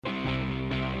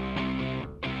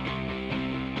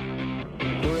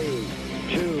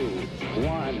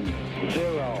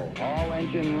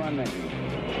engine running.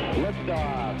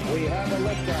 Liftoff. We have a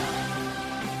liftoff.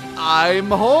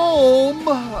 I'm home.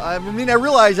 I mean, I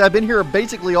realize I've been here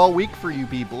basically all week for you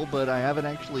people, but I haven't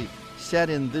actually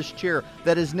sat in this chair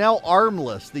that is now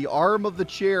armless. The arm of the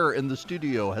chair in the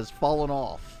studio has fallen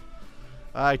off.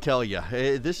 I tell you,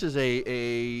 this is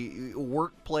a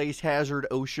workplace hazard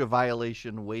OSHA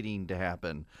violation waiting to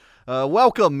happen.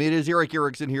 Welcome. It is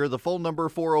Erickson here. The phone number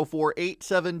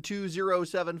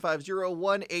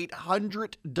 404-872-0750,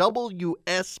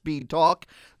 1-800-WSB Talk.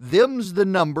 Them's the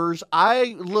numbers.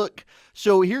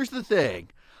 So here's the thing.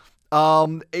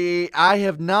 I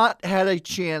have not had a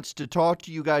chance to talk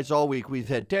to you guys all week. We've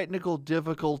had technical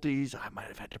difficulties. I might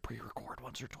have had to pre-record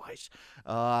once or twice.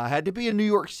 I had to be in New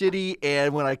York City,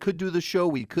 and when I could do the show,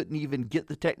 we couldn't even get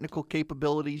the technical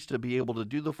capabilities to be able to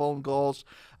do the phone calls.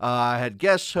 I had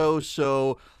guest hosts,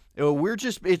 so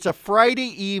it's a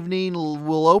Friday evening.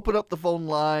 We'll open up the phone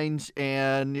lines,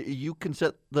 and you can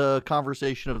set the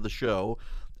conversation of the show.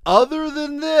 Other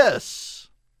than this,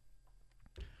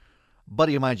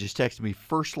 buddy of mine just texted me,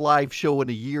 first live show in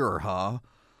a year, huh?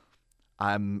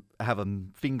 I have a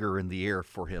finger in the air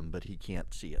for him, but he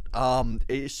can't see it.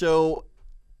 So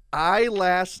I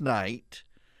last night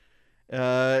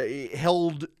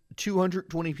held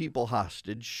 220 people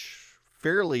hostage,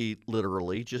 fairly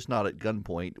literally, just not at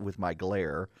gunpoint with my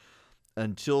glare,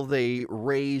 until they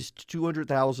raised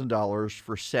 $200,000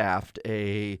 for SAFT,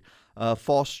 a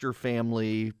foster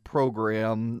family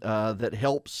program that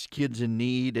helps kids in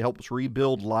need, helps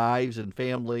rebuild lives and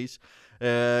families.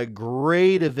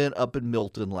 Great event up in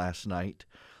Milton last night.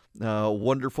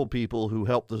 Wonderful people who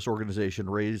helped this organization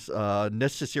raise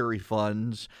necessary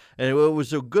funds. And what was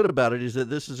so good about it is that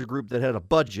this is a group that had a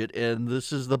budget, and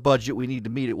this is the budget we need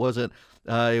to meet. It wasn't,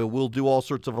 we'll do all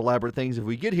sorts of elaborate things if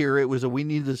we get here. It was we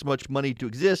need this much money to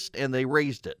exist, and they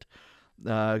raised it.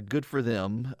 Good for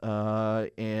them.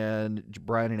 And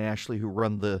Brian and Ashley, who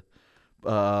run the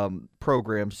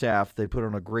program, SAF, they put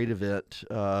on a great event.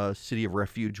 City of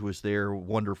Refuge was there.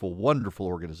 Wonderful, wonderful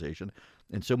organization.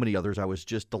 And so many others. I was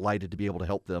just delighted to be able to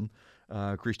help them.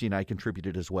 Christy and I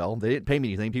contributed as well. They didn't pay me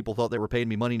anything. People thought they were paying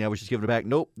me money. Now I was just giving it back.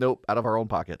 Nope, out of our own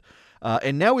pocket.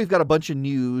 And now we've got a bunch of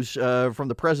news from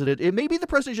the president. Maybe the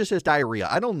president just has diarrhea.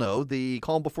 I don't know. The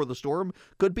calm before the storm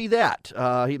could be that.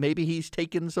 Maybe he's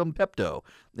taken some Pepto,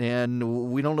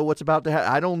 and we don't know what's about to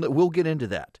happen. We'll get into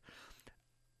that.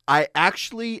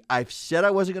 I've said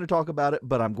I wasn't going to talk about it,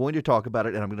 but I'm going to talk about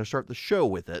it, and I'm going to start the show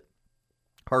with it.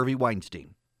 Harvey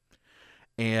Weinstein.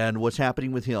 And what's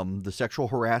happening with him, the sexual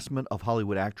harassment of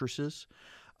Hollywood actresses.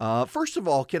 First of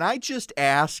all, can I just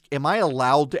ask, am I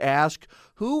allowed to ask,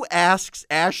 who asks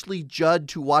Ashley Judd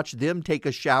to watch them take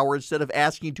a shower instead of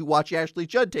asking to watch Ashley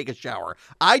Judd take a shower?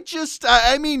 I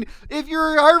mean, if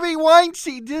you're Harvey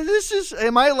Weinstein,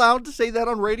 am I allowed to say that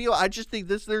on radio? I just think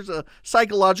there's a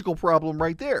psychological problem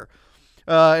right there.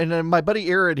 And then my buddy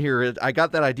Erick here, I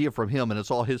got that idea from him, and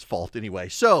it's all his fault anyway.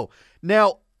 So,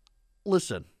 now,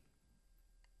 listen.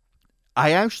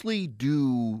 I actually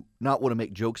do not want to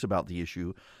make jokes about the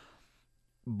issue,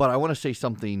 but I want to say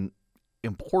something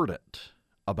important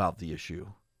about the issue.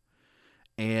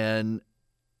 And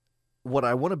what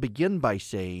I want to begin by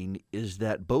saying is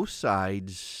that both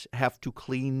sides have to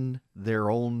clean their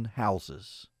own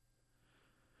houses,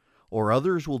 or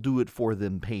others will do it for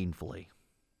them painfully.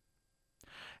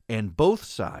 And both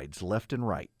sides, left and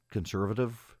right,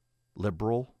 conservative,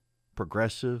 liberal,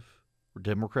 progressive,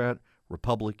 Democrat,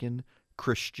 Republican,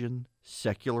 Christian,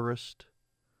 secularist,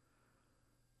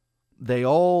 they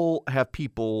all have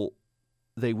people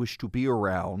they wish to be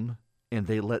around, and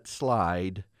they let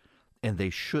slide, and they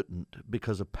shouldn't,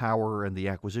 because of power and the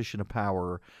acquisition of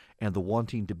power and the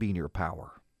wanting to be near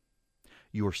power.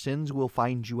 Your sins will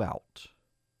find you out.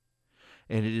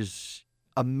 And it is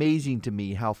amazing to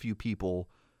me how few people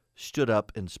stood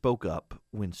up and spoke up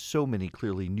when so many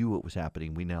clearly knew what was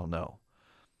happening. We now know.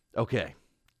 Okay,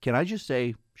 can I just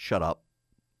say, shut up,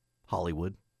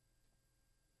 Hollywood?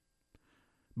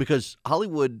 Because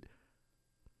Hollywood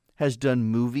has done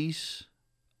movies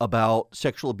about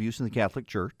sexual abuse in the Catholic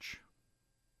Church.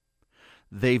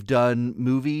 They've done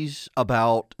movies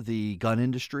about the gun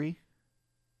industry.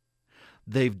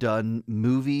 They've done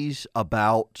movies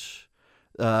about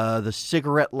the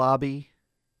cigarette lobby.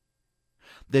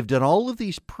 They've done all of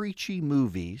these preachy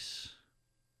movies.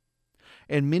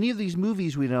 And many of these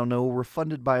movies we now know were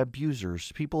funded by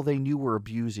abusers, people they knew were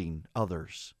abusing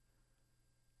others.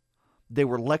 They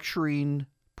were lecturing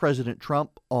President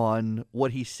Trump on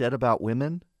what he said about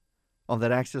women on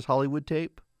that Access Hollywood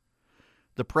tape.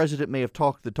 The president may have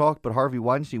talked the talk, but Harvey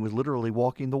Weinstein was literally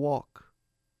walking the walk.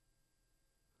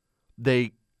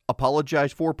 They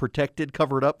apologized for, protected,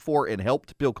 covered up for, and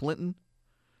helped Bill Clinton,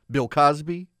 Bill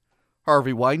Cosby,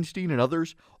 Harvey Weinstein, and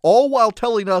others, all while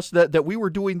telling us that we were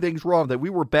doing things wrong, that we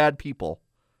were bad people.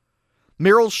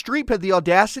 Meryl Streep had the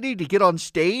audacity to get on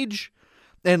stage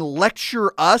and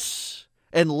lecture us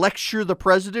and lecture the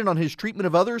president on his treatment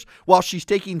of others while she's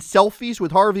taking selfies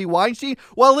with Harvey Weinstein.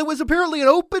 Well, it was apparently an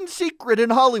open secret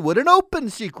in Hollywood, an open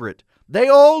secret. They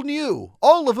all knew.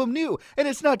 All of them knew. And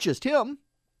it's not just him.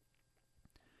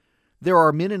 There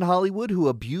are men in Hollywood who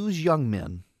abuse young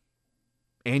men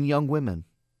and young women.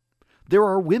 There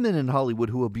are women in Hollywood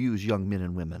who abuse young men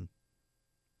and women.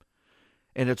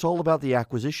 And it's all about the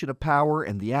acquisition of power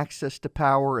and the access to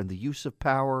power and the use of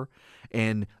power.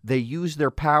 And they use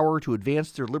their power to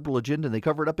advance their liberal agenda, and they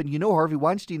cover it up. And you know Harvey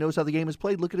Weinstein knows how the game is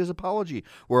played. Look at his apology,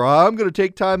 where I'm going to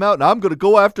take time out and I'm going to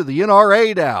go after the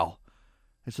NRA now.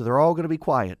 And so they're all going to be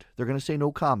quiet. They're going to say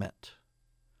no comment.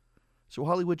 So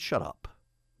Hollywood, shut up.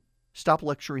 Stop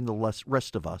lecturing the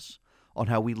rest of us on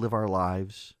how we live our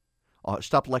lives.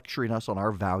 Stop lecturing us on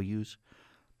our values.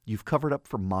 You've covered up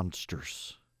for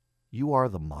monsters. You are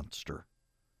the monster.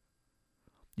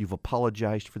 You've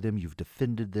apologized for them. You've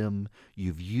defended them.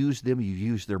 You've used them. You've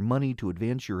used their money to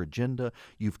advance your agenda.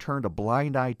 You've turned a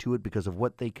blind eye to it because of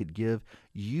what they could give.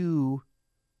 You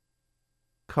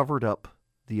covered up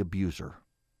the abuser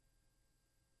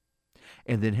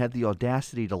and then had the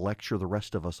audacity to lecture the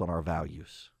rest of us on our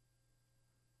values.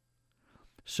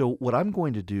 So what I'm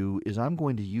going to do is I'm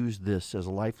going to use this as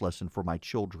a life lesson for my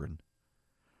children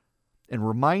and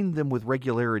remind them with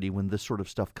regularity when this sort of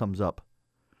stuff comes up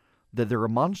that there are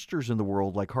monsters in the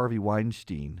world like Harvey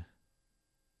Weinstein.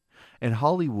 And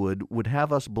Hollywood would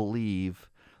have us believe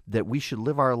that we should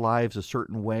live our lives a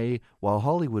certain way while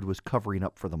Hollywood was covering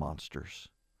up for the monsters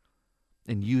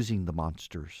and using the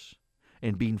monsters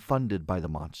and being funded by the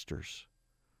monsters.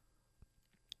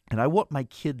 And I want my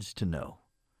kids to know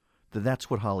that that's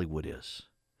what Hollywood is.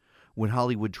 When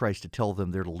Hollywood tries to tell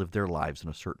them they're to live their lives in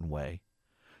a certain way,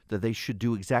 that they should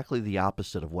do exactly the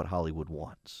opposite of what Hollywood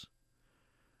wants.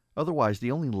 Otherwise,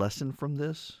 the only lesson from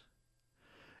this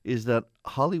is that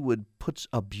Hollywood puts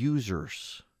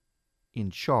abusers in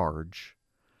charge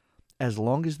as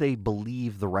long as they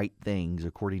believe the right things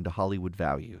according to Hollywood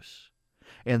values.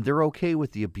 And they're okay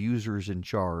with the abusers in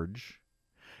charge.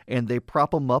 And they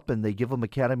prop them up and they give them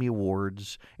Academy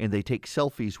Awards and they take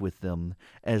selfies with them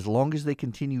as long as they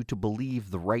continue to believe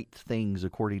the right things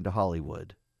according to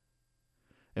Hollywood.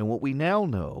 And what we now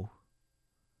know,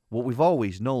 what we've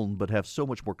always known but have so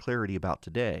much more clarity about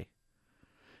today,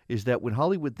 is that when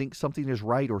Hollywood thinks something is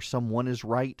right or someone is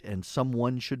right and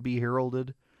someone should be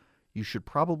heralded, you should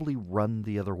probably run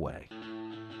the other way.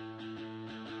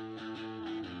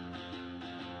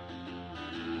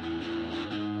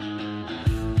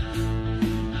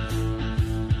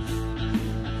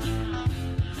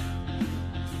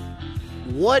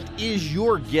 What is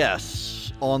your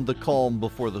guess on the calm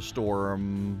before the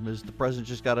storm? Has the president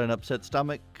just got an upset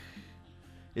stomach?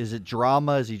 Is it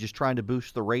drama? Is he just trying to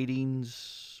boost the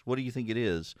ratings? What do you think it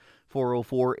is?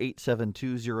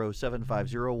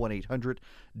 404-872-0750,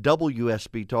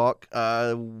 1-800-WSB Talk.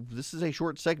 This is a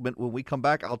short segment. When we come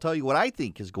back, I'll tell you what I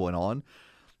think is going on,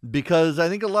 because I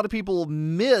think a lot of people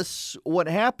miss what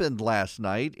happened last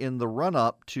night in the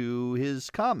run-up to his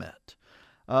comment.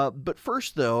 But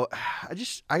first, though,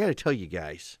 I got to tell you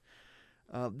guys,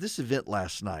 this event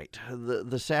last night,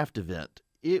 the SAFT event,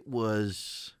 it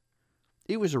was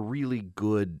a really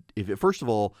good event. First of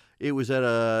all, it was at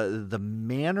the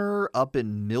Manor up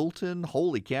in Milton.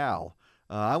 Holy cow!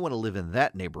 I want to live in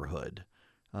that neighborhood.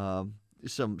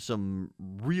 Some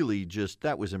really just,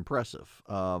 that was impressive.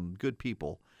 Good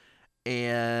people.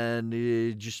 And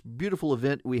just beautiful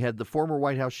event. We had the former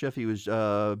White House chef. He was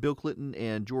Bill Clinton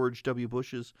and George W.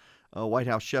 Bush's White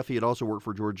House chef. He had also worked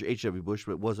for George H.W. Bush,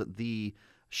 but wasn't the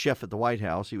chef at the White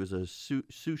House. He was a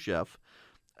sous chef.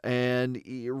 And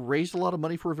he raised a lot of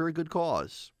money for a very good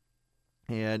cause.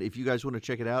 And if you guys want to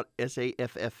check it out,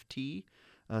 SAFFT,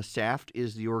 SAFT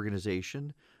is the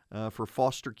organization for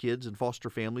foster kids and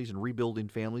foster families and rebuilding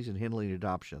families and handling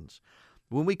adoptions.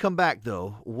 When we come back,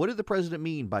 though, what did the president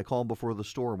mean by calm before the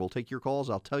storm? We'll take your calls.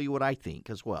 I'll tell you what I think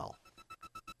as well.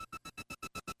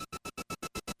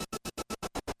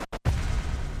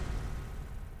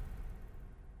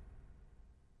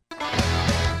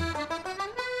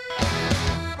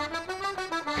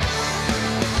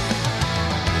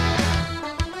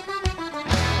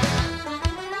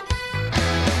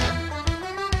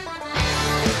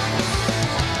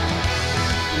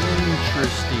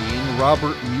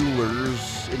 Robert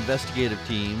Mueller's investigative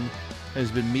team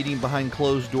has been meeting behind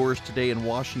closed doors today in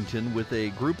Washington with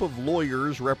a group of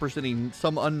lawyers representing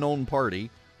some unknown party.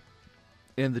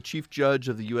 and the chief judge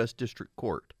of the U.S. District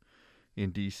Court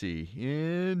in D.C.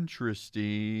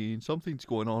 Interesting. Something's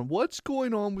going on. What's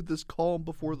going on with this calm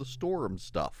before the storm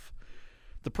stuff?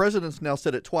 The president's now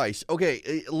said it twice.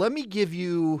 Okay, let me give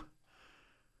you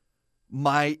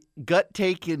my gut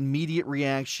take, immediate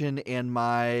reaction, and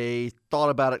my thought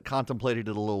about it, contemplated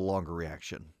it a little longer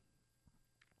reaction.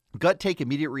 Gut take,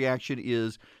 immediate reaction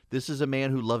is this is a man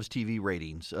who loves TV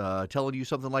ratings. Telling you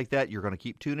something like that, you're going to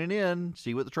keep tuning in,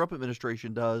 see what the Trump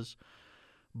administration does.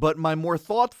 But my more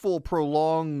thoughtful,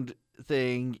 prolonged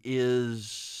thing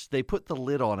is they put the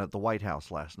lid on at the White House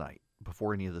last night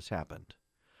before any of this happened.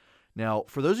 Now,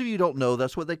 for those of you who don't know,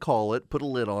 that's what they call it, put a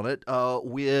lid on it,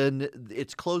 when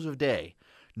it's close of day.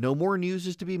 No more news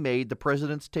is to be made. The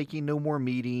president's taking no more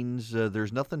meetings.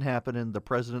 There's nothing happening. The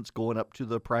president's going up to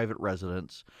the private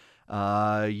residence.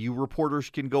 You reporters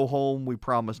can go home. We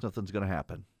promise nothing's going to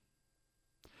happen.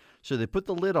 So they put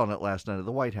the lid on it last night at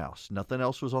the White House. Nothing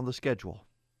else was on the schedule.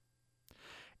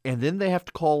 And then they have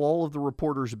to call all of the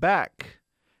reporters back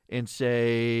and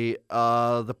say,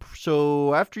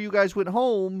 so after you guys went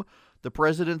home, the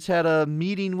president's had a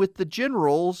meeting with the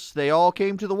generals. They all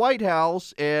came to the White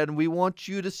House, and we want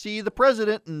you to see the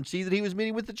president and see that he was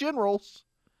meeting with the generals.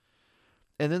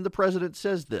 And then the president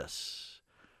says this.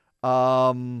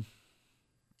 The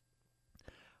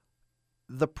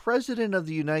president of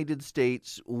the United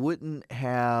States wouldn't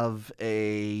have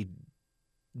a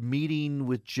meeting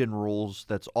with generals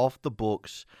that's off the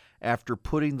books after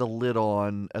putting the lid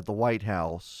on at the White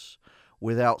House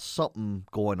without something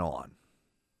going on.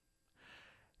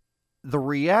 The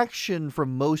reaction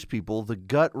from most people, the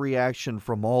gut reaction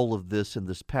from all of this and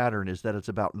this pattern is that it's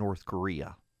about North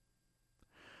Korea.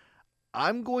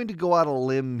 I'm going to go out on a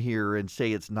limb here and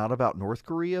say it's not about North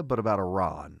Korea, but about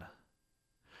Iran.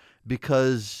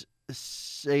 Because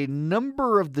a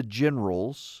number of the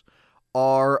generals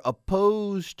are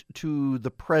opposed to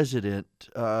the president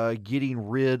getting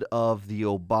rid of the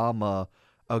Obama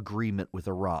agreement with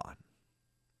Iran.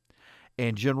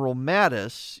 And General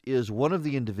Mattis is one of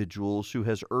the individuals who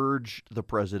has urged the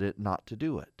president not to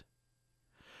do it.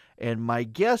 And my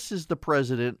guess is the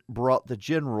president brought the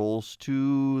generals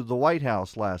to the White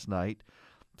House last night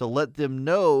to let them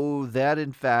know that,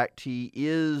 in fact, he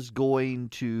is going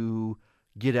to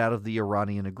get out of the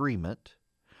Iranian agreement.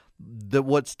 That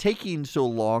what's taking so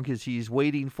long is he's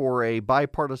waiting for a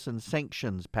bipartisan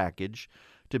sanctions package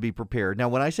to be prepared. Now,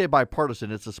 when I say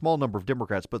bipartisan, it's a small number of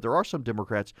Democrats, but there are some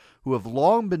Democrats who have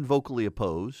long been vocally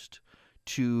opposed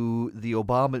to the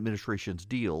Obama administration's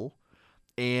deal,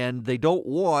 and they don't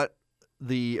want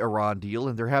the Iran deal,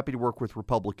 and they're happy to work with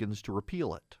Republicans to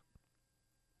repeal it.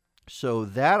 So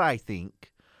that, I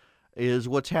think, is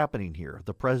what's happening here.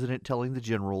 The president telling the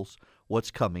generals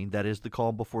what's coming. That is the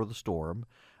calm before the storm.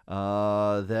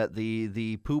 That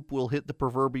the poop will hit the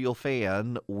proverbial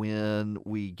fan when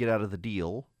we get out of the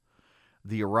deal.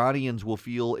 The Iranians will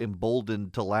feel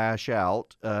emboldened to lash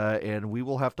out, and we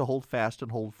will have to hold fast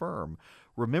and hold firm.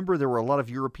 Remember, there were a lot of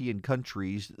European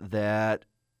countries that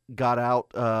got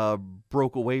out,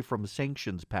 broke away from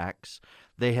sanctions pacts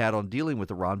they had on dealing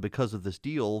with Iran. Because of this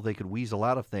deal, they could weasel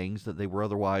out of things that they were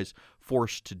otherwise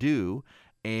forced to do.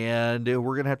 And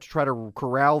we're going to have to try to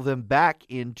corral them back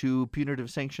into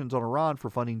punitive sanctions on Iran for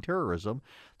funding terrorism.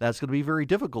 That's going to be very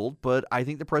difficult, but I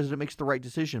think the president makes the right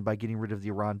decision by getting rid of the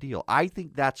Iran deal. I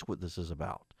think that's what this is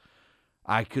about.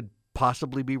 I could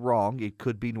possibly be wrong. It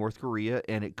could be North Korea,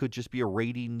 and it could just be a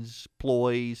ratings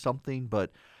ploy, something, but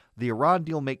the Iran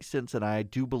deal makes sense, and I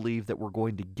do believe that we're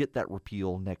going to get that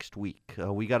repeal next week.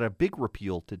 We got a big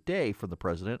repeal today from the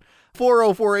president.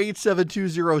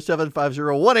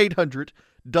 404-872-0750,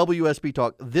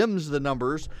 1-800-WSB-TALK. Them's the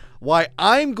numbers. Why,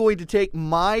 I'm going to take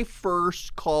my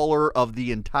first caller of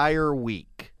the entire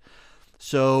week.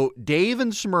 So, Dave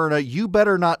in Smyrna, you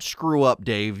better not screw up,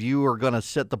 Dave. You are going to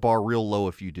set the bar real low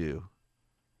if you do.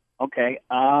 Okay.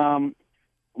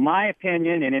 My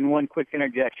opinion, and in one quick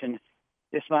interjection,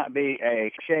 this might be a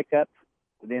shakeup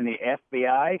within the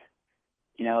FBI,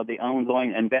 the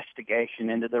ongoing investigation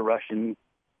into the Russian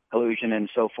collusion and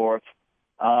so forth.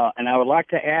 And I would like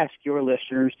to ask your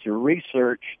listeners to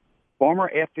research former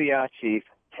FBI Chief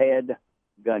Ted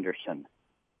Gunderson,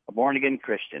 a born-again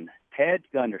Christian. Ted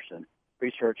Gunderson.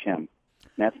 Research him.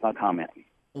 And that's my comment.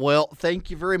 Well,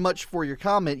 thank you very much for your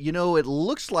comment. It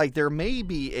looks like there may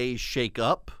be a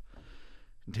shakeup,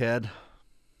 Ted.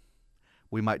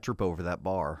 We might trip over that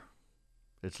bar.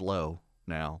 It's low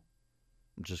now.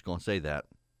 I'm just going to say that.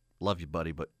 Love you,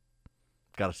 buddy, but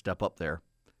got to step up there.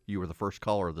 You were the first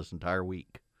caller this entire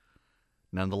week.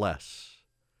 Nonetheless,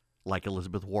 like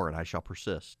Elizabeth Warren, I shall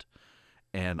persist.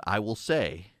 And I will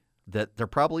say that there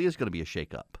probably is going to be a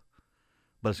shakeup.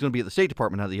 but it's going to be at the State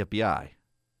Department, not the FBI.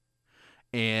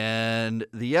 And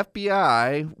the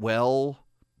FBI, well,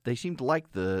 they seem to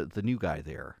like the new guy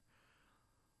there.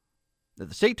 At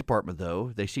the State Department,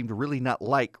 though, they seem to really not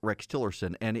like Rex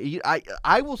Tillerson. And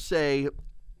I will say,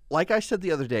 like I said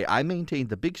the other day, I maintain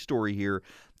the big story here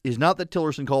is not that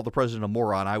Tillerson called the president a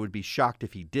moron. I would be shocked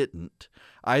if he didn't.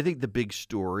 I think the big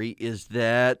story is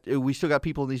that we still got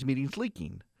people in these meetings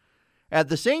leaking. At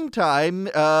the same time,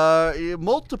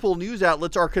 multiple news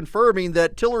outlets are confirming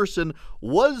that Tillerson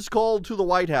was called to the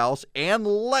White House and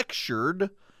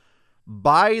lectured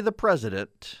by the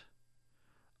president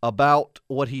about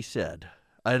what he said.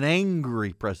 An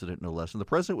angry president, no less. And the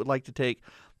president would like to take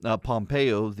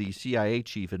Pompeo, the CIA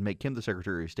chief, and make him the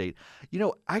Secretary of State. You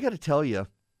know, I got to tell you,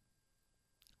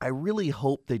 I really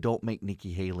hope they don't make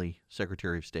Nikki Haley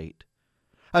Secretary of State.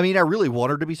 I mean, I really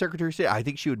want her to be Secretary of State. I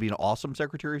think she would be an awesome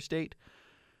Secretary of State.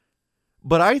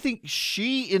 But I think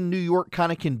she in New York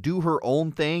kind of can do her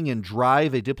own thing and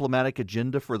drive a diplomatic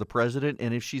agenda for the president.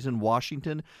 And if she's in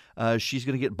Washington, she's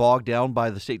going to get bogged down by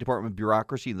the State Department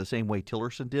bureaucracy in the same way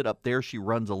Tillerson did. Up there, she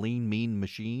runs a lean, mean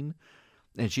machine,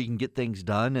 and she can get things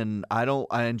done.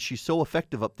 And she's so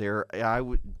effective up there. I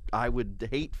would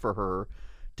hate for her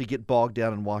to get bogged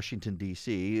down in Washington,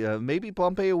 D.C. Maybe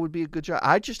Pompeo would be a good job.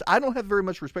 I don't have very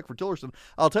much respect for Tillerson.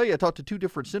 I'll tell you, I talked to two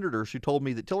different senators who told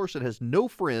me that Tillerson has no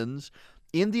friends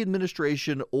in the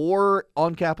administration or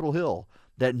on Capitol Hill,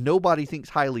 that nobody thinks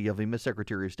highly of him as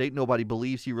Secretary of State. Nobody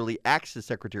believes he really acts as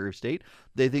Secretary of State.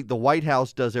 They think the White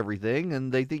House does everything,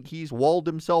 and they think he's walled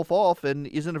himself off and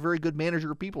isn't a very good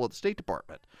manager of people at the State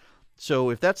Department. So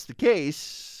if that's the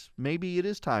case, maybe it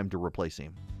is time to replace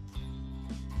him.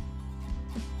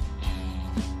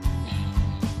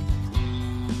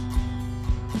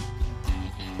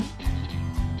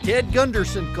 Ted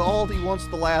Gunderson called. He wants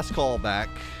the last call back.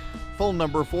 Phone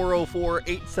number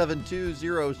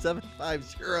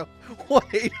 404-872-0750,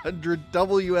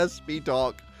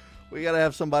 1-800-WSB-TALK. We got to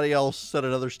have somebody else set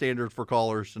another standard for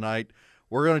callers tonight.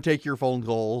 We're going to take your phone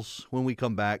calls when we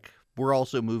come back. We're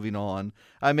also moving on.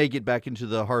 I may get back into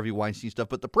the Harvey Weinstein stuff,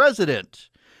 but the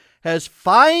president has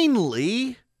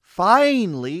finally,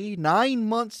 9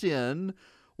 months in,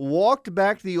 walked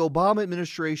back the Obama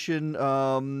administration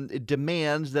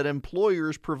demands that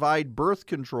employers provide birth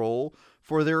control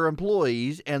for their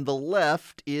employees, and the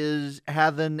left is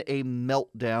having a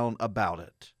meltdown about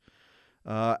it.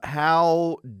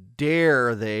 How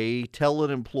dare they tell an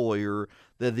employer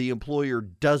that the employer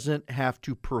doesn't have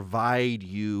to provide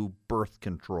you birth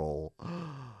control?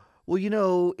 Well, you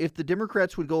know, if the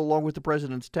Democrats would go along with the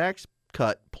president's tax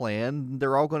cut plan,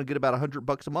 they're all going to get about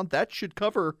 $100 a month. That should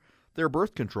cover their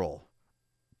birth control.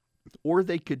 Or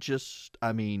they could just,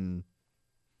 I don't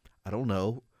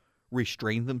know,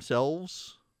 restrain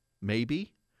themselves,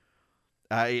 maybe.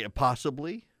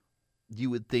 Possibly, you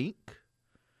would think.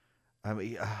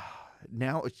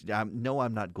 Now, no,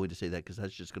 I'm not going to say that because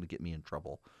that's just going to get me in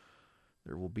trouble.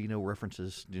 There will be no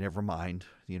references. Never mind.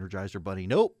 The Energizer Bunny.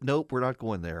 Nope, we're not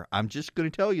going there. I'm just going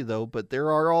to tell you, though, but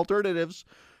there are alternatives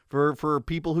for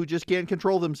people who just can't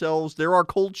control themselves. There are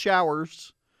cold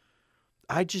showers.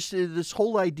 This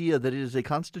whole idea that it is a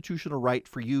constitutional right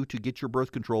for you to get your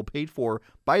birth control paid for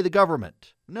by the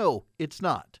government. No, it's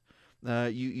not.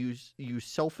 You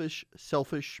selfish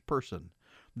person.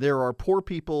 There are poor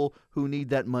people who need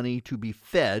that money to be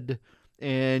fed,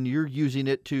 and you're using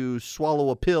it to swallow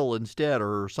a pill instead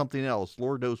or something else.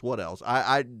 Lord knows what else.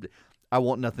 I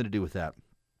want nothing to do with that.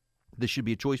 This should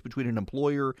be a choice between an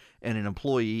employer and an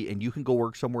employee, and you can go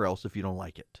work somewhere else if you don't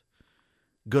like it.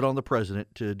 Good on the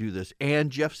president to do this.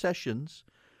 And Jeff Sessions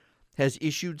has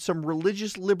issued some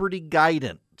religious liberty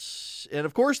guidance. And,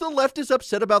 of course, the left is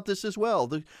upset about this as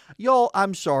well. Y'all,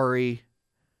 I'm sorry,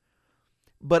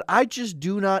 but I just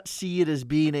do not see it as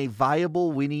being a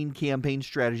viable winning campaign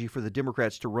strategy for the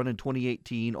Democrats to run in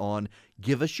 2018 on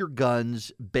give us your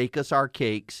guns, bake us our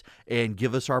cakes, and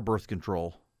give us our birth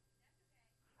control.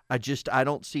 I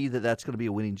don't see that that's going to be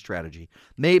a winning strategy.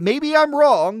 Maybe I'm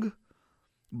wrong,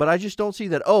 but I just don't see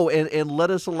that. Oh, and let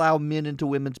us allow men into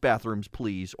women's bathrooms,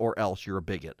 please, or else you're a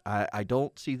bigot. I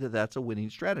don't see that that's a winning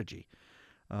strategy.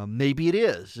 Maybe it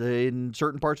is in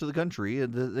certain parts of the country.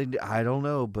 I don't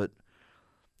know, but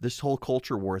this whole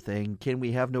culture war thing, can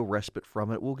we have no respite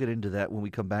from it? We'll get into that when we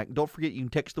come back. Don't forget, you can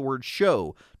text the word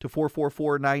SHOW to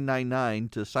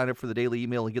 444-999 to sign up for the daily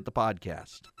email and get the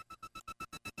podcast.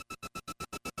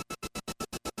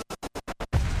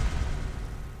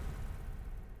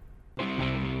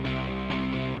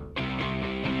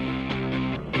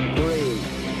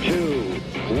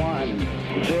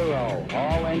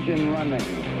 All engine running.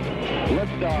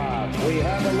 Liftoff. We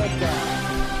have a liftoff.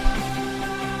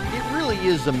 It really really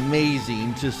is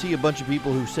amazing to see a bunch of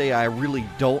people who say I really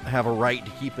don't have a right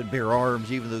to keep and bear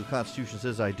arms, even though the Constitution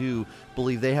says I do,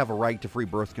 believe they have a right to free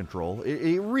birth control.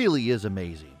 It really is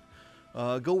amazing.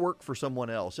 Go work for someone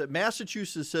else.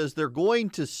 Massachusetts says they're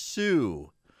going to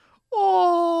sue.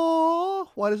 Oh,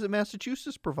 why doesn't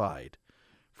Massachusetts provide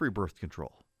free birth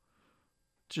control?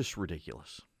 Just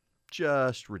ridiculous.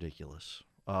 Just ridiculous.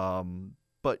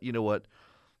 But you know what?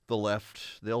 The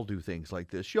left, they'll do things like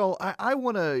this. Y'all, I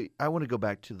want to go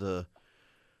back to the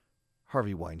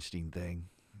Harvey Weinstein thing.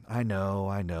 I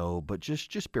know, but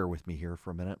just bear with me here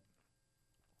for a minute.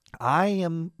 I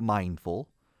am mindful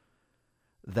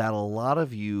that a lot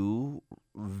of you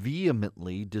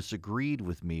vehemently disagreed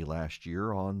with me last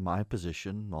year on my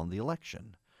position on the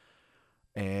election.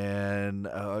 And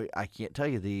I can't tell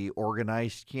you the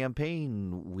organized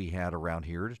campaign we had around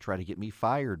here to try to get me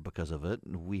fired because of it.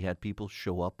 And we had people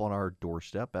show up on our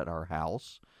doorstep at our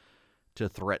house to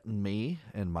threaten me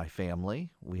and my family.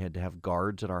 We had to have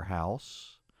guards at our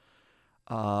house.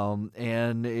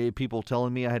 And people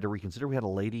telling me I had to reconsider. We had a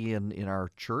lady in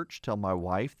our church tell my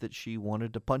wife that she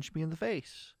wanted to punch me in the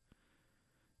face.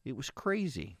 It was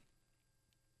crazy.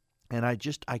 And I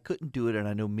couldn't do it, and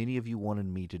I know many of you wanted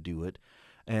me to do it.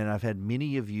 And I've had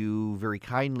many of you very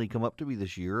kindly come up to me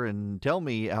this year and tell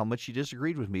me how much you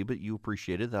disagreed with me, but you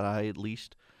appreciated that I at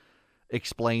least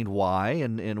explained why,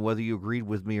 and whether you agreed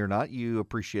with me or not, you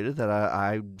appreciated that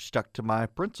I stuck to my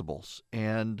principles.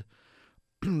 And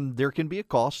there can be a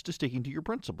cost to sticking to your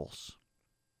principles.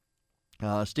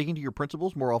 Sticking to your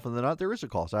principles, more often than not, there is a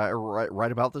cost. I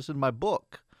write about this in my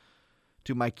book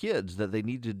to my kids, that they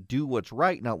need to do what's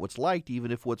right, not what's liked,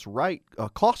 even if what's right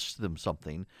costs them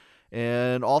something.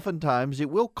 And oftentimes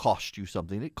it will cost you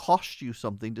something. It costs you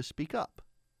something to speak up.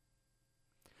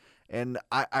 And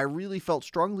I really felt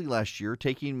strongly last year,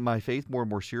 taking my faith more and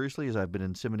more seriously as I've been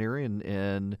in seminary,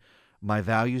 and my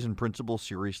values and principles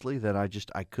seriously, that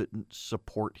I couldn't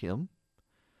support him.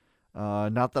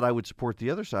 Not that I would support the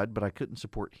other side, but I couldn't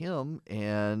support him.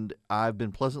 And I've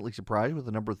been pleasantly surprised with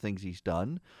the number of things he's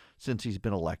done since he's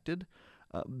been elected.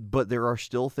 But there are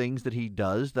still things that he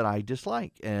does that I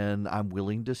dislike, and I'm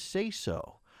willing to say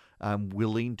so. I'm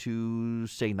willing to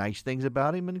say nice things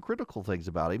about him and critical things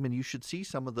about him. And you should see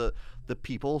some of the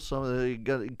people,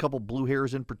 got a couple blue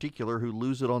hairs in particular, who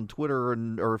lose it on Twitter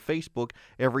or Facebook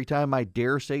every time I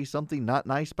dare say something not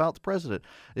nice about the president.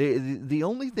 The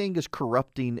only thing as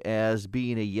corrupting as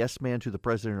being a yes man to the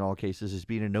president in all cases is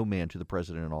being a no man to the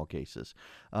president in all cases.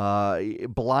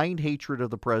 Blind hatred of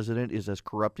the president is as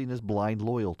corrupting as blind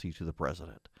loyalty to the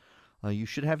president. You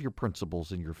should have your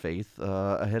principles and your faith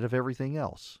ahead of everything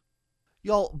else.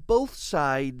 Y'all, both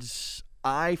sides,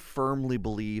 I firmly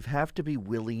believe, have to be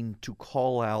willing to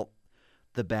call out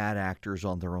the bad actors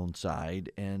on their own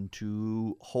side and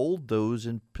to hold those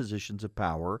in positions of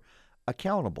power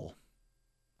accountable.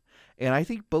 And I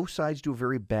think both sides do a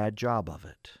very bad job of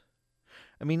it.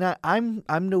 I mean, I'm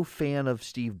no fan of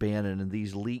Steve Bannon and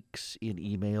these leaks in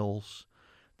emails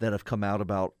that have come out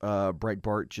about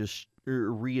Breitbart just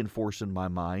reinforce in my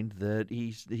mind that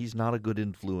he's not a good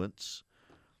influence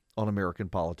on American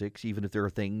politics, even if there are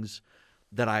things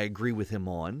that I agree with him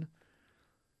on.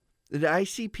 And I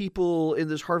see people in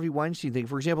this Harvey Weinstein thing.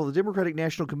 For example, the Democratic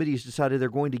National Committee has decided they're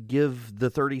going to give the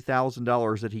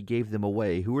 $30,000 that he gave them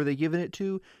away. Who are they giving it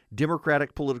to?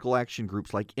 Democratic political action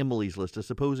groups like Emily's List, a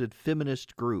supposed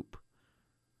feminist group.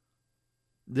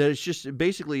 That it's just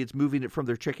basically it's moving it from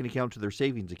their checking account to their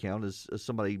savings account, as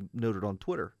somebody noted on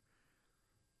Twitter.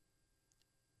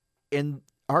 And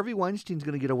Harvey Weinstein's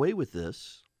going to get away with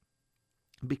this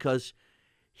because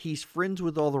he's friends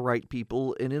with all the right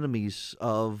people and enemies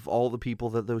of all the people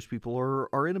that those people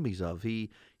are enemies of.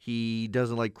 He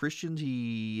doesn't like Christians.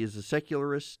 He is a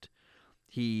secularist.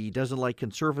 He doesn't like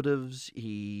conservatives.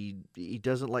 He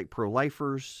doesn't like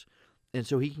pro-lifers. And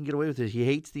so he can get away with this. He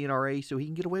hates the NRA, so he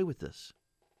can get away with this.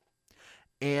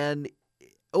 And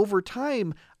over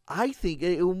time, I think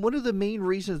one of the main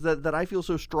reasons that I feel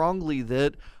so strongly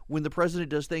that when the president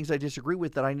does things I disagree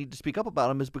with that I need to speak up about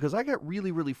him is because I got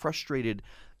really, really frustrated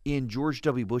in George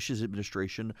W. Bush's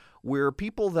administration, where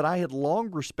people that I had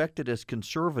long respected as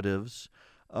conservatives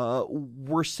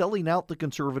were selling out the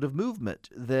conservative movement,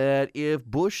 that if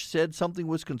Bush said something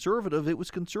was conservative, it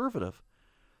was conservative.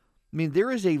 I mean,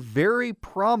 there is a very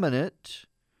prominent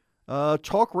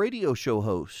talk radio show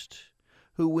host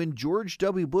who, when George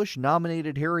W. Bush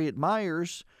nominated Harriet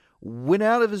Miers, went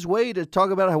out of his way to talk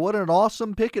about what an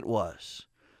awesome pick it was.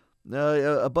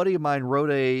 A buddy of mine wrote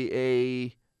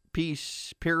a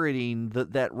piece parodying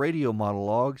that radio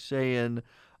monologue, saying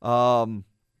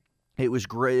it was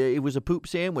great. It was a poop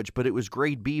sandwich, but it was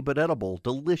grade B, but edible,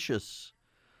 delicious.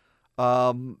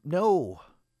 No.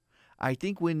 I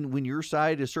think when your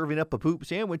side is serving up a poop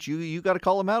sandwich, you got to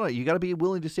call them out on it. You got to be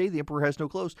willing to say the emperor has no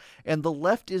clothes. And the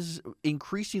left is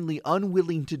increasingly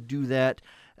unwilling to do that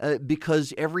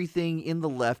because everything in the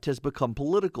left has become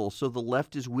political. So the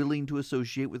left is willing to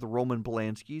associate with the Roman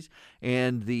Polanskis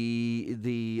and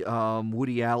the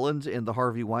Woody Allens and the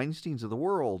Harvey Weinsteins of the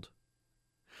world.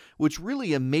 What's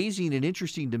really amazing and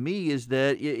interesting to me is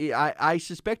that I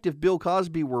suspect if Bill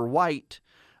Cosby were white,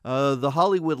 the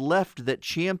Hollywood left that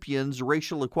champions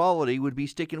racial equality would be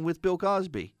sticking with Bill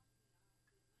Cosby.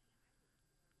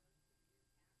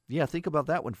 Yeah, think about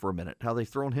that one for a minute, how they've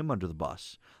thrown him under the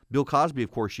bus. Bill Cosby,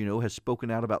 of course, has spoken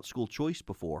out about school choice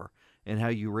before and how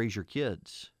you raise your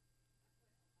kids.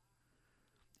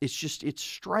 It's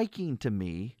striking to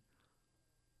me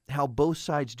how both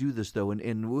sides do this, though.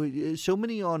 And so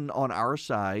many on our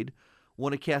side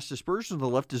want to cast aspersions on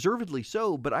the left, deservedly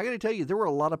so. But I got to tell you, there were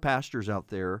a lot of pastors out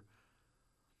there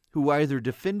who either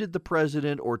defended the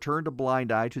president or turned a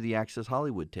blind eye to the Access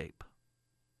Hollywood tape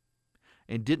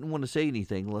and didn't want to say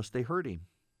anything lest they hurt him.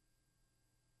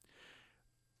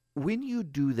 When you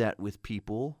do that with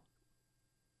people,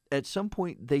 at some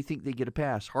point they think they get a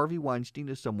pass. Harvey Weinstein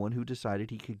is someone who decided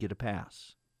he could get a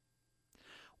pass.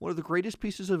 One of the greatest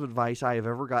pieces of advice I have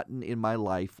ever gotten in my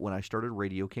life when I started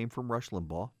radio came from Rush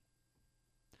Limbaugh,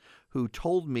 who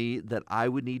told me that I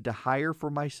would need to hire for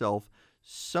myself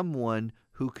someone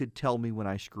who could tell me when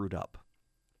I screwed up,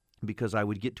 because I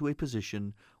would get to a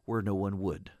position where no one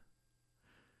would.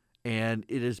 And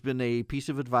it has been a piece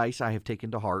of advice I have taken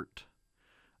to heart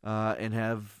and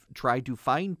have tried to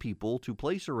find people to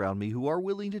place around me who are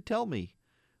willing to tell me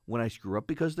when I screw up,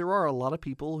 because there are a lot of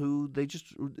people who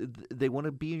they want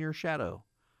to be in your shadow.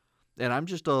 And I'm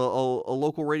just a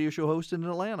local radio show host in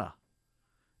Atlanta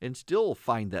and still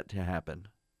find that to happen.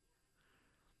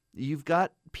 You've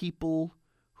got people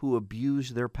who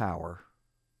abuse their power,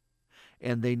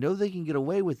 and they know they can get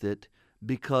away with it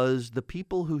because the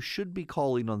people who should be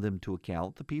calling on them to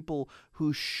account, the people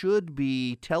who should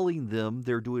be telling them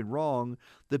they're doing wrong,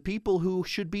 the people who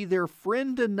should be their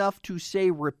friend enough to say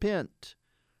repent,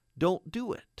 don't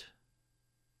do it.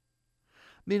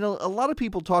 I mean, a lot of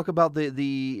people talk about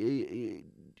the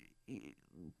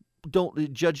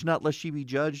don't judge not lest ye be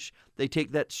judged. They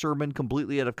take that sermon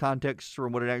completely out of context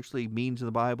from what it actually means in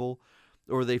the Bible.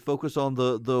 Or they focus on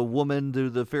the woman who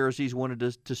the Pharisees wanted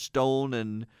to stone,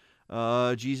 and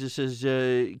Jesus says,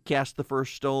 cast the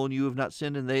first stone, you have not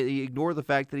sinned. And they ignore the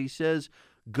fact that he says,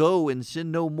 go and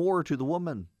sin no more to the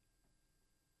woman.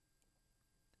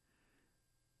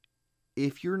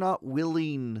 If you're not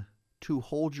willing to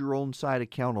hold your own side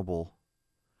accountable,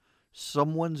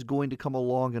 someone's going to come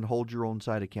along and hold your own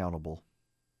side accountable.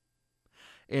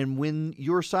 And when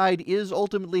your side is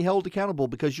ultimately held accountable,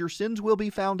 because your sins will be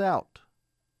found out,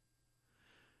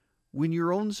 when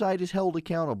your own side is held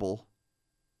accountable,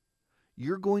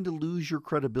 you're going to lose your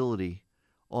credibility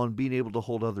on being able to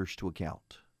hold others to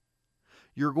account.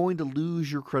 You're going to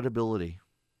lose your credibility.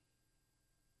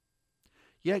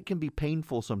 Yeah, it can be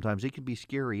painful sometimes. It can be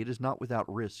scary. It is not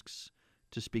without risks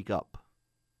to speak up.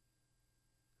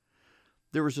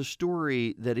 There was a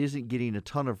story that isn't getting a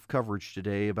ton of coverage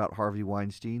today about Harvey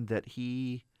Weinstein, that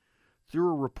he threw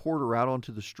a reporter out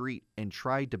onto the street and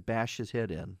tried to bash his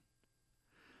head in.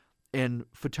 And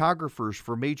photographers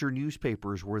for major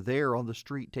newspapers were there on the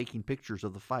street taking pictures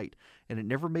of the fight, and it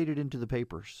never made it into the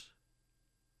papers.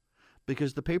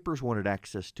 Because the papers wanted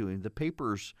access to him. The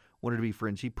papers wanted to be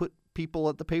friends. He put people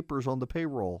at the papers on the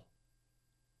payroll.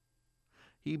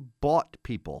 He bought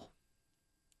people.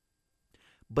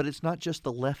 But it's not just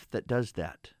the left that does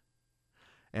that.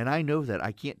 And I know that.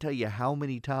 I can't tell you how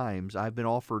many times I've been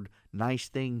offered nice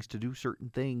things to do certain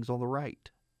things on the right.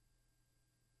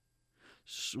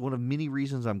 It's one of many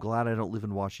reasons I'm glad I don't live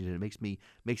in Washington. It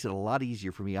makes it a lot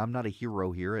easier for me. I'm not a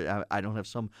hero here. I don't have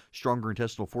some stronger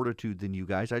intestinal fortitude than you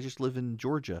guys. I just live in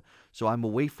Georgia, so I'm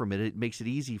away from it. It makes it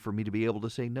easy for me to be able to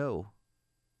say no.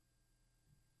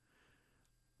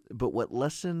 But what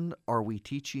lesson are we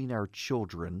teaching our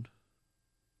children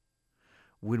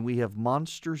when we have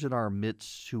monsters in our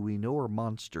midst who we know are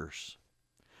monsters,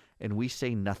 and we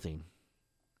say nothing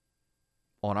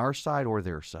on our side or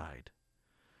their side?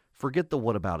 Forget the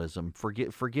whataboutism.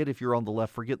 Forget if you're on the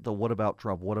left. Forget the what about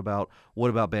Trump? What about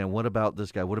Bannon? What about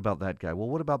this guy? What about that guy? Well,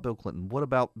 what about Bill Clinton? What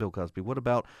about Bill Cosby? What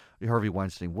about Harvey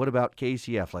Weinstein? What about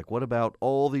Casey Affleck? What about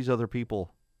all these other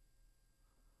people?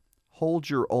 Hold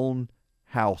your own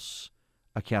house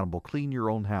accountable. Clean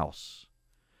your own house.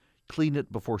 Clean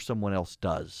it before someone else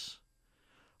does.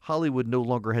 Hollywood no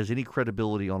longer has any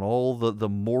credibility on all the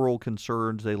moral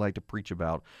concerns they like to preach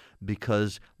about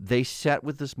because they sat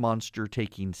with this monster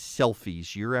taking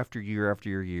selfies year after year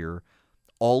after year,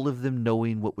 all of them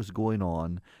knowing what was going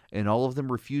on, and all of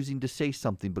them refusing to say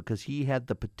something because he had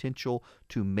the potential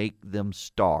to make them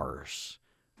stars.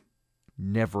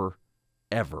 Never,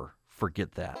 ever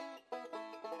forget that.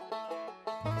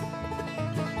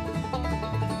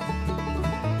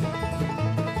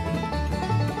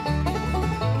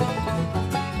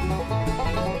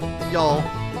 Y'all,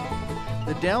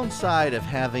 the downside of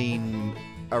having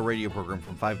a radio program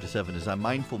from 5 to 7 is I'm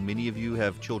mindful many of you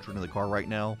have children in the car right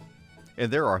now,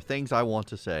 and there are things I want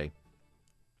to say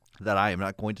that I am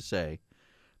not going to say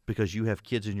because you have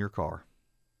kids in your car.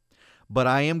 But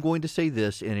I am going to say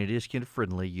this, and it is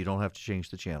kid-friendly. You don't have to change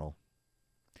the channel.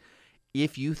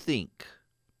 If you think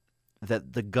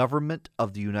that the government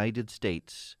of the United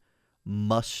States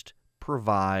must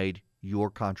provide your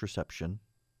contraception,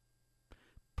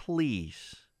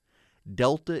 please,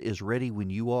 Delta is ready when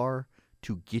you are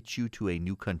to get you to a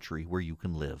new country where you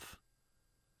can live.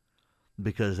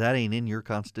 Because that ain't in your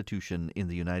Constitution in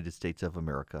the United States of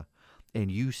America. And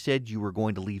you said you were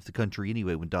going to leave the country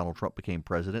anyway when Donald Trump became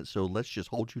president, so let's just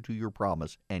hold you to your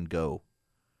promise and go.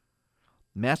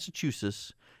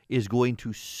 Massachusetts is going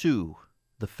to sue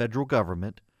the federal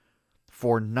government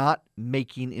for not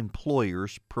making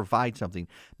employers provide something.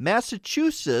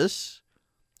 Massachusetts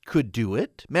could do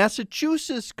it.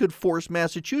 Massachusetts could force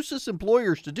Massachusetts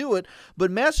employers to do it,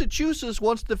 but Massachusetts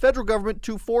wants the federal government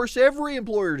to force every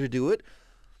employer to do it.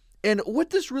 And what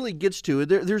this really gets to,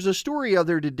 there's a story out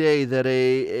there today that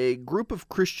a group of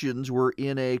Christians were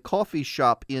in a coffee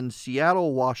shop in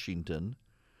Seattle, Washington,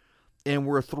 and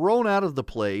were thrown out of the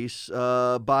place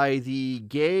by the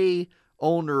gay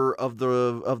owner of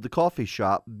the coffee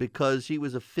shop because he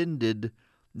was offended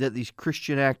that these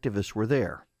Christian activists were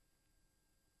there.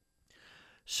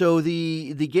 So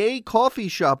the gay coffee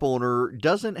shop owner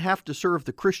doesn't have to serve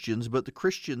the Christians, but the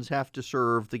Christians have to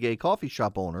serve the gay coffee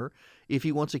shop owner if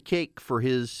he wants a cake for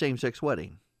his same-sex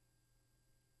wedding.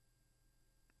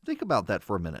 Think about that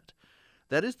for a minute.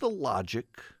 That is the logic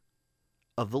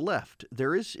of the left.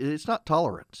 It's not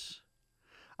tolerance.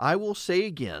 I will say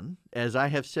again, as I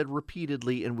have said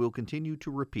repeatedly and will continue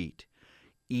to repeat,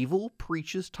 evil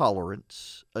preaches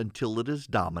tolerance until it is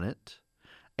dominant,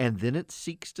 and then it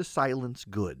seeks to silence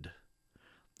good.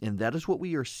 And that is what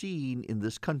we are seeing in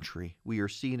this country. We are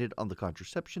seeing it on the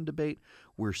contraception debate.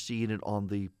 We're seeing it on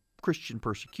the Christian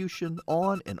persecution.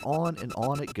 On and on and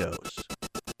on it goes.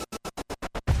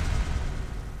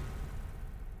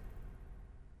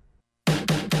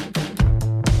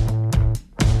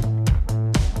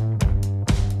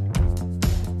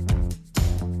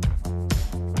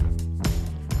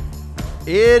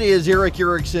 It is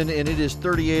Erickson, and it is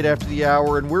 38 after the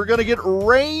hour, and we're going to get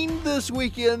rain this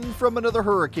weekend from another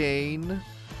hurricane.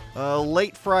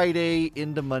 Late Friday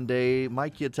into Monday. My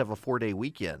kids have a 4-day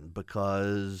weekend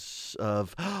because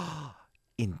of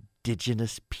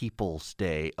Indigenous Peoples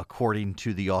Day, according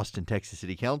to the Austin, Texas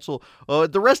City Council.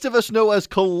 The rest of us know as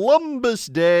Columbus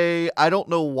Day. I don't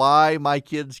know why my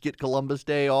kids get Columbus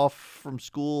Day off from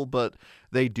school, but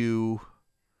they do.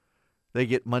 They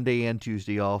get Monday and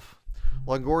Tuesday off.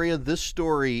 Longoria, this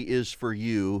story is for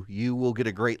you. You will get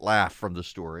a great laugh from the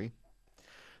story.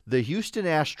 The Houston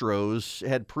Astros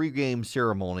had pregame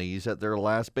ceremonies at their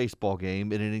last baseball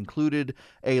game, and it included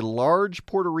a large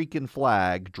Puerto Rican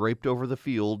flag draped over the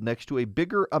field next to a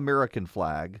bigger American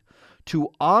flag to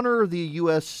honor the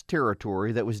U.S.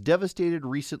 territory that was devastated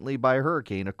recently by a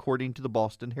hurricane, according to the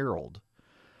Boston Herald.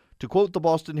 To quote the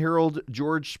Boston Herald,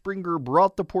 George Springer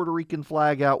brought the Puerto Rican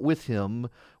flag out with him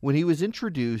when he was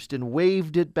introduced and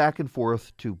waved it back and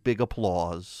forth to big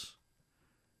applause.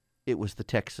 It was the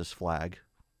Texas flag.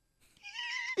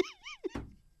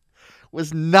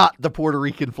 Was not the Puerto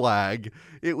Rican flag.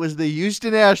 It was the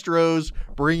Houston Astros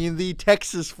bringing the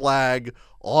Texas flag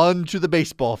onto the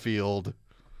baseball field.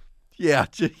 Yeah,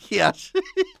 yes.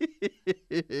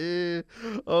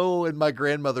 Oh, and my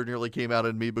grandmother nearly came out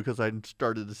on me because I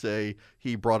started to say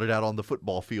he brought it out on the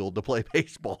football field to play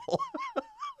baseball.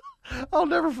 I'll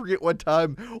never forget one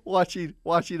time watching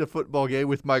a football game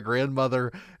with my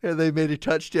grandmother, and they made a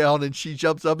touchdown, and she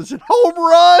jumps up and said, "Home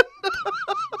run!"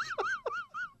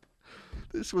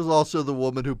 This was also the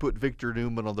woman who put Victor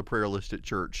Newman on the prayer list at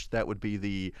church. That would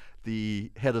be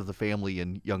the head of the family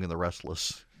in Young and the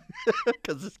Restless.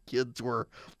 Because his kids were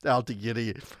out to get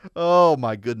it. Oh,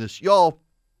 my goodness. Y'all,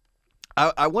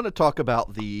 I want to talk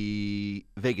about the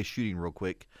Vegas shooting real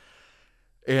quick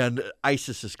and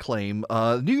ISIS's claim.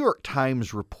 New York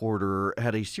Times reporter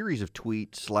had a series of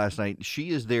tweets last night. She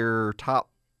is their top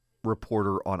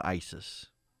reporter on ISIS.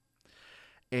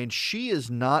 And she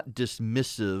is not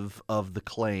dismissive of the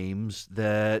claims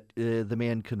that the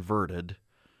man converted,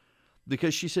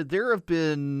 because she said there have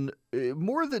been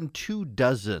more than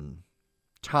 24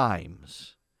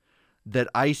 times that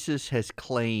ISIS has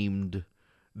claimed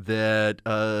that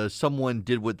someone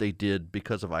did what they did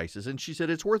because of ISIS. And she said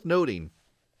it's worth noting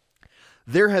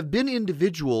there have been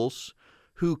individuals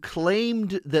who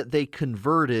claimed that they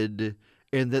converted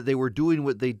and that they were doing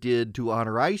what they did to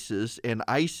honor ISIS, and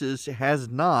ISIS has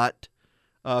not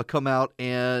come out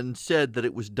and said that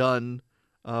it was done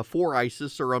for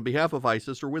ISIS or on behalf of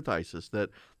ISIS or with ISIS, that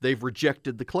they've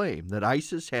rejected the claim, that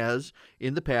ISIS has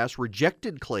in the past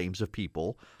rejected claims of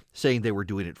people saying they were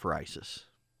doing it for ISIS.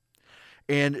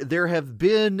 And there have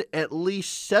been at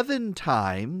least 7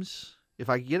 times, if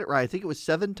I get it right, I think it was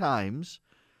 7 times,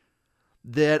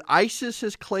 that ISIS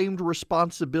has claimed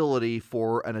responsibility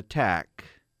for an attack,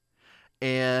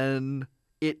 and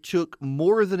it took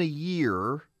more than a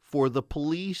year for the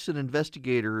police and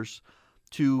investigators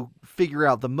to figure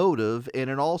out the motive,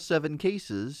 and in all 7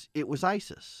 cases, it was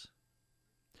ISIS.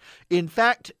 In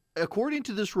fact, according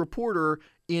to this reporter,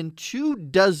 in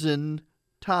 24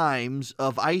 times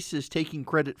of ISIS taking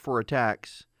credit for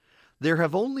attacks, there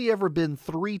have only ever been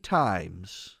 3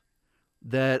 times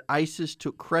that ISIS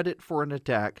took credit for an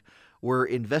attack where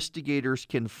investigators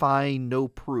can find no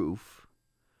proof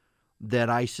that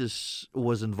ISIS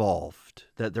was involved,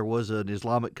 that there was an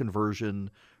Islamic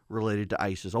conversion related to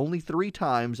ISIS. Only 3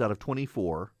 times out of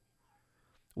 24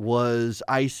 was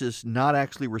ISIS not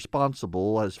actually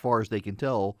responsible, as far as they can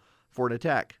tell, for an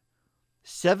attack.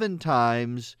 7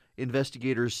 times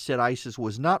investigators said ISIS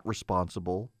was not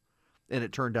responsible, and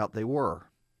it turned out they were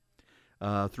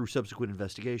through subsequent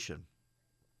investigation.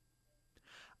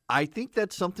 I think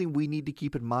that's something we need to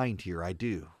keep in mind here. I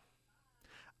do.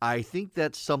 I think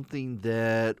that's something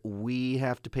that we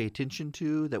have to pay attention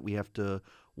to, that we have to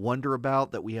wonder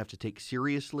about, that we have to take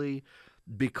seriously,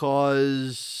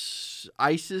 because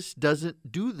ISIS doesn't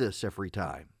do this every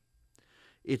time.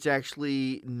 It's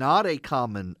actually not a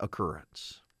common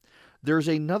occurrence. There's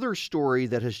another story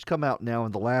that has come out now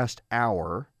in the last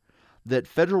hour that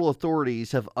federal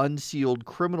authorities have unsealed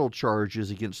criminal charges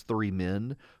against 3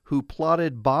 men who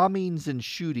plotted bombings and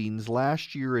shootings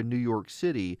last year in New York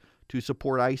City to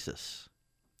support ISIS.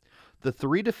 The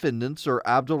 3 defendants are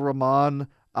Abdulrahman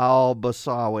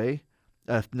al-Basawi,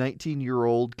 a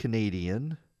 19-year-old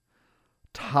Canadian,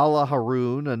 Tala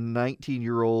Haroon, a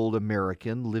 19-year-old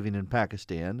American living in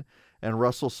Pakistan, and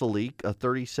Russell Salik, a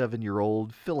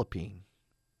 37-year-old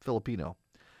Filipino.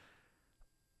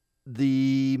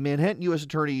 The Manhattan U.S.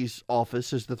 Attorney's Office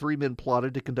says the 3 men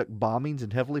plotted to conduct bombings in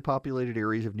heavily populated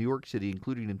areas of New York City,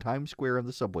 including in Times Square and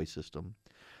the subway system.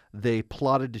 They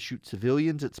plotted to shoot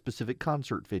civilians at specific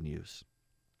concert venues.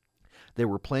 They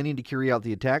were planning to carry out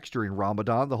the attacks during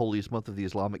Ramadan, the holiest month of the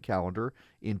Islamic calendar,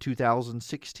 in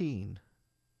 2016.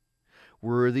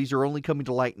 Where these are only coming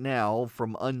to light now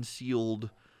from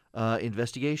unsealed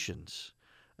investigations.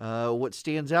 What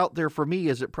stands out there for me,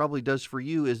 as it probably does for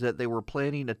you, is that they were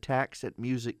planning attacks at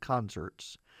music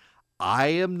concerts. I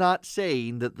am not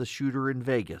saying that the shooter in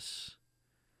Vegas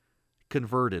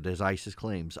converted, as ISIS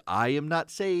claims. I am not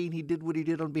saying he did what he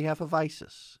did on behalf of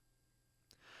ISIS.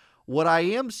 What I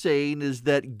am saying is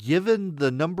that given the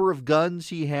number of guns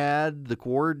he had, the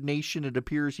coordination it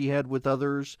appears he had with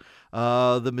others,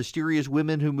 the mysterious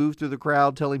women who moved through the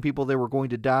crowd telling people they were going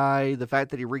to die, the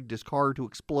fact that he rigged his car to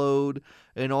explode,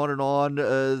 and on,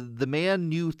 the man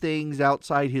knew things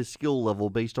outside his skill level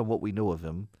based on what we know of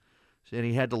him, and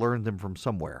he had to learn them from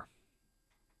somewhere.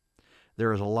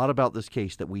 There is a lot about this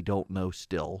case that we don't know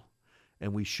still,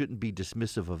 and we shouldn't be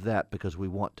dismissive of that because we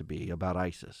want to be about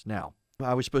ISIS. Now,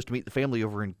 I was supposed to meet the family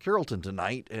over in Carrollton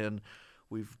tonight, and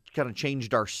we've kind of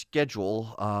changed our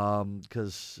schedule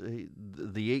because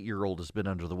the 8-year-old has been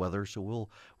under the weather, so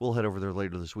we'll head over there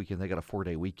later this weekend. They got a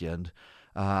 4-day weekend.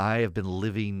 I have been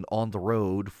living on the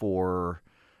road for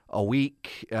a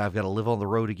week. I've got to live on the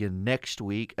road again next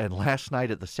week, and last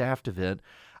night at the SAFT event,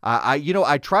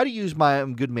 I try to use my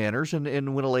good manners,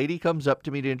 and when a lady comes up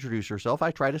to me to introduce herself,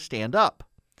 I try to stand up.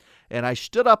 And I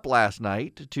stood up last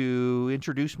night to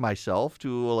introduce myself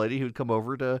to a lady who'd come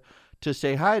over to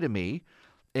say hi to me.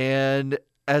 And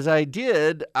as I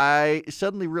did, I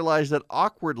suddenly realized that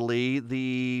awkwardly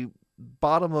the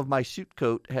bottom of my suit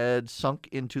coat had sunk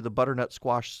into the butternut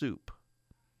squash soup.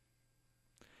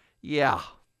 Yeah.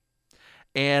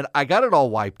 And I got it all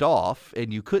wiped off,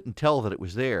 and you couldn't tell that it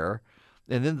was there.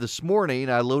 And then this morning,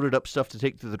 I loaded up stuff to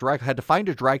take to the dry. I had to find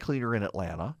a dry cleaner in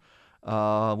Atlanta.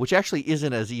 Which actually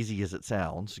isn't as easy as it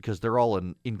sounds because they're all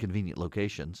in inconvenient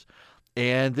locations.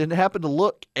 And then happened to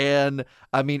look, and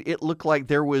I mean, it looked like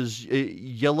there was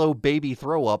yellow baby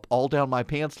throw up all down my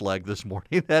pants leg this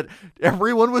morning. That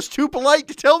everyone was too polite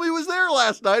to tell me was there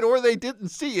last night, or they didn't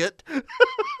see it.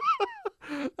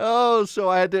 Oh, so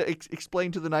I had to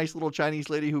explain to the nice little Chinese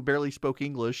lady who barely spoke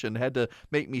English and had to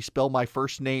make me spell my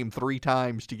first name 3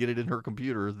 times to get it in her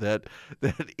computer that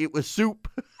it was soup.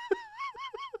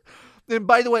 And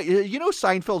by the way, you know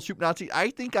Seinfeld Soup Nazi?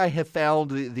 I think I have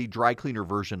found the dry cleaner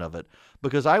version of it,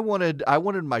 because I wanted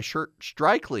my shirts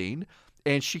dry cleaned,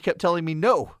 and she kept telling me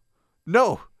no.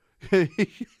 I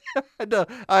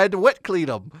had to wet clean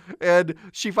them. And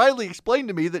she finally explained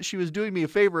to me that she was doing me a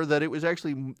favor, that it was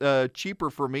actually cheaper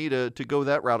for me to go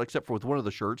that route, except for with one of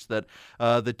the shirts, that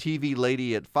the TV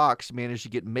lady at Fox managed to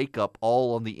get makeup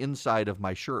all on the inside of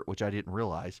my shirt, which I didn't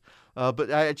realize.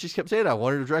 But I just kept saying I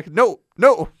wanted to dry clean.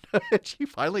 No. She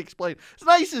finally explained. As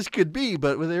nice as could be,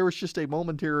 but there was just a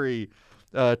momentary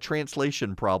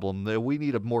translation problem. We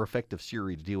need a more effective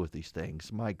Siri to deal with these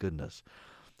things. My goodness.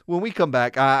 When we come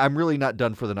back, I'm really not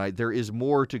done for the night. There is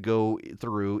more to go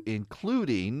through,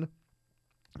 including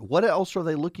what else are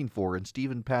they looking for in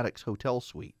Stephen Paddock's hotel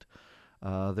suite?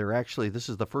 This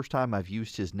is the first time I've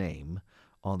used his name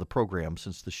on the program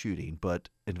since the shooting, but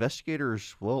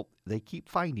investigators, well, they keep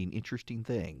finding interesting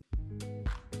things.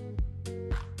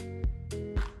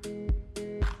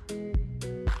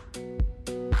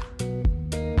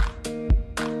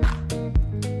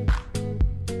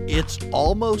 It's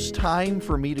almost time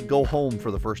for me to go home for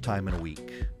the first time in a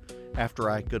week, after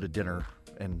I go to dinner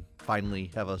and finally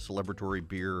have a celebratory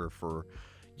beer for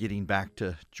getting back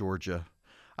to Georgia.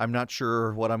 I'm not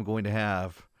sure what I'm going to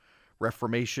have.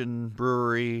 Reformation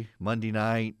Brewery, Monday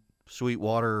night,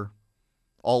 Sweetwater,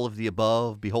 all of the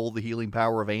above, behold the healing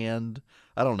power of and.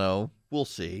 I don't know. We'll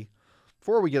see.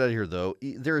 Before we get out of here, though,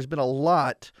 there has been a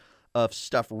lot of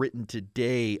stuff written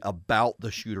today about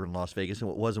the shooter in Las Vegas and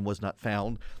what was and was not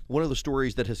found. One of the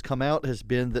stories that has come out has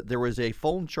been that there was a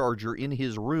phone charger in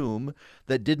his room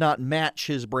that did not match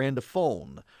his brand of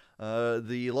phone.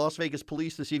 The Las Vegas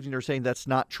police this evening are saying that's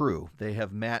not true. They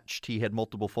have matched. He had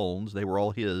multiple phones. They were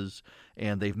all his,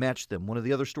 and they've matched them. One of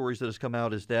the other stories that has come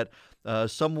out is that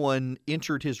someone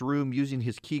entered his room using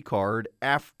his key card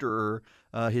after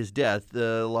his death.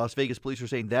 The Las Vegas police are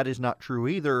saying that is not true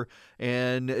either,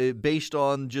 and based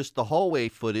on just the hallway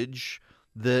footage,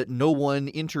 that no one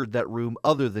entered that room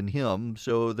other than him,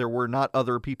 so there were not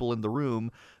other people in the room,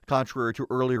 contrary to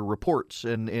earlier reports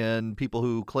and people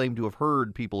who claim to have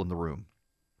heard people in the room.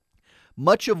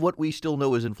 Much of what we still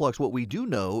know is in flux. What we do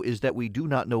know is that we do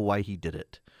not know why he did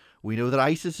it. We know that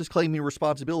ISIS is claiming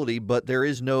responsibility, but there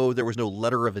was no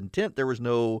letter of intent. There was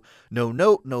no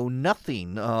note, no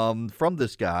nothing from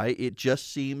this guy. It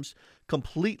just seems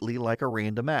completely like a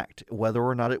random act. Whether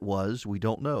or not it was, we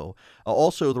don't know.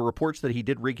 Also, the reports that he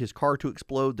did rig his car to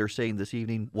explode, they're saying this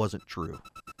evening, wasn't true.